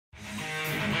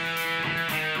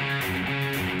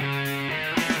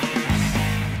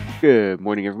Good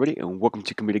morning, everybody, and welcome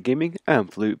to Committed Gaming. I'm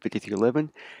Flute5311,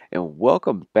 and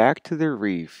welcome back to the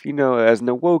Reef. You know, as an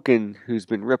Awoken who's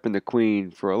been repping the Queen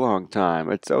for a long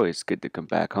time, it's always good to come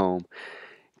back home.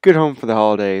 Good home for the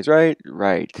holidays, right?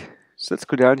 Right. So let's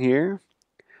go down here.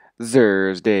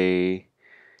 Thursday.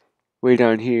 Way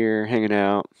down here, hanging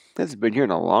out. Hasn't been here in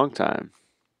a long time.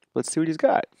 Let's see what he's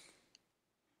got.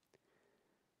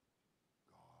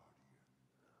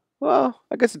 Well,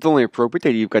 I guess it's only appropriate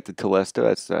that you've got the Telesto.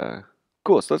 That's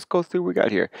cool. So let's go through what we got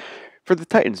here. For the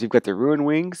Titans, you've got the Ruin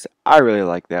Wings. I really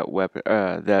like that weapon.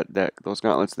 Those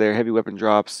gauntlets there. Heavy weapon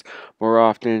drops more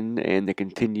often, and they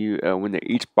continue when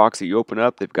each box that you open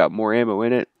up, they've got more ammo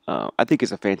in it. I think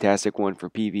it's a fantastic one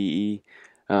for PVE.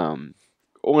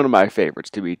 One of my favorites,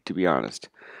 to be honest.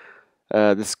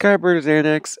 The Skyburners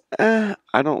Annex,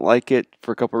 I don't like it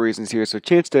for a couple reasons here. So,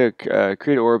 chance to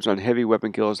create orbs on heavy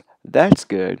weapon kills, that's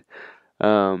good.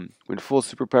 When full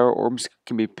superpower orbs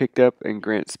can be picked up and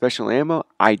grant special ammo,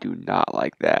 I do not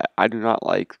like that. I do not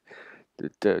like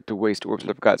to waste orbs that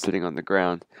I've got sitting on the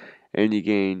ground. And you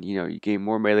gain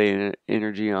more melee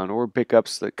energy on orb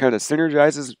pickups. That kind of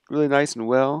synergizes really nice and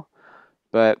well,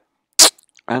 but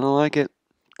I don't like it.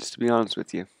 Just to be honest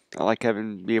with you, I like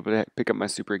be able to pick up my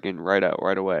super again right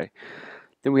away.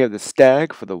 Then we have the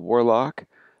Stag for the Warlock.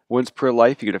 Once per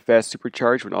life, you get a fast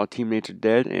supercharge when all teammates are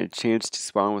dead, and a chance to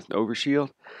spawn with an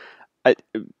overshield. I,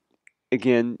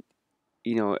 again,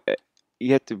 you know,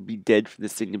 you have to be dead for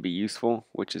this thing to be useful,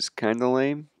 which is kind of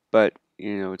lame, but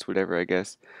it's whatever, I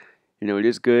guess. It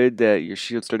is good that your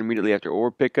shields start immediately after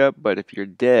orb pickup, but if you're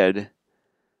dead and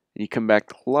you come back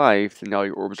to life, then all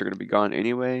your orbs are going to be gone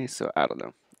anyway. So I don't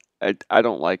know. I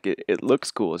don't like it. It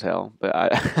looks cool as hell, but I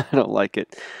I don't like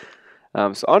it.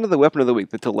 So on to the weapon of the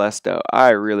week, the Telesto. I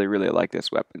really, really like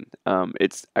this weapon.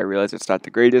 I realize it's not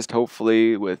the greatest.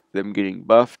 Hopefully, with them getting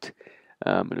buffed,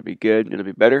 it'll be good. It'll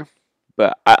be better.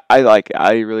 But I like it.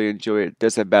 I really enjoy it. It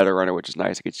does have battle runner, which is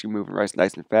nice. It gets you moving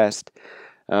nice and fast.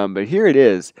 But here it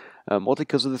is. Multi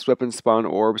kills with this weapon spawn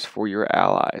orbs for your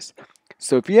allies.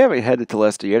 So if you haven't had the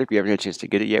Telesto yet, if you haven't had a chance to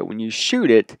get it yet, when you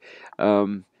shoot it,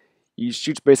 you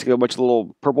shoot basically a bunch of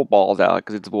little purple balls out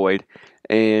because it's void,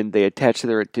 and they attach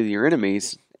to your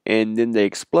enemies, and then they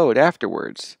explode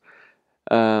afterwards.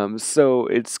 So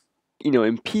it's in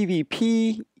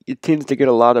PvP, it tends to get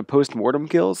a lot of post-mortem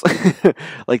kills.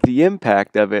 Like the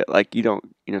impact of it, like you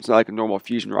don't, it's not like a normal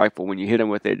fusion rifle. When you hit them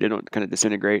with it, they don't kind of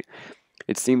disintegrate.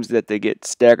 It seems that they get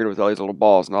staggered with all these little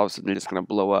balls, and all of a sudden they just kind of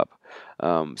blow up.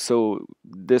 So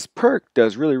this perk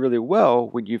does really, really well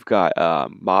when you've got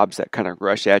mobs that kind of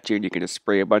rush at you, and you can just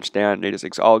spray a bunch down, and they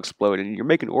just all explode, and you're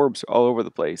making orbs all over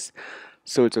the place.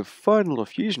 So it's a fun little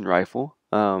fusion rifle.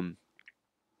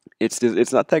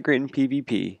 It's not that great in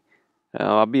PvP.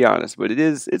 I'll be honest, but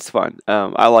it's fun.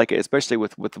 I like it, especially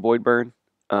with the Void Burn.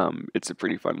 It's a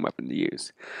pretty fun weapon to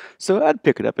use. So I'd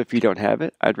pick it up if you don't have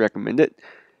it. I'd recommend it.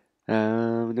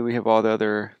 Then we have all the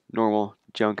other normal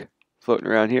junk floating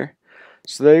around here.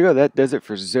 So there you go. That does it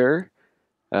for Xur.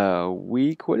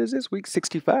 What is this? Week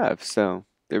 65. So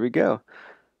there we go.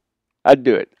 I'd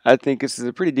do it. I think this is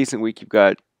a pretty decent week. You've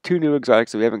got two new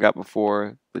exotics that we haven't got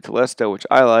before. The Telesto, which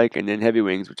I like, and then Heavy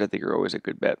Wings, which I think are always a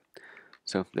good bet.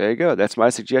 So there you go. That's my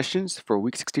suggestions for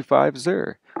week 65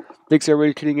 Xur. Thanks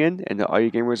everybody for tuning in, and to all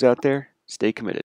you gamers out there, stay committed.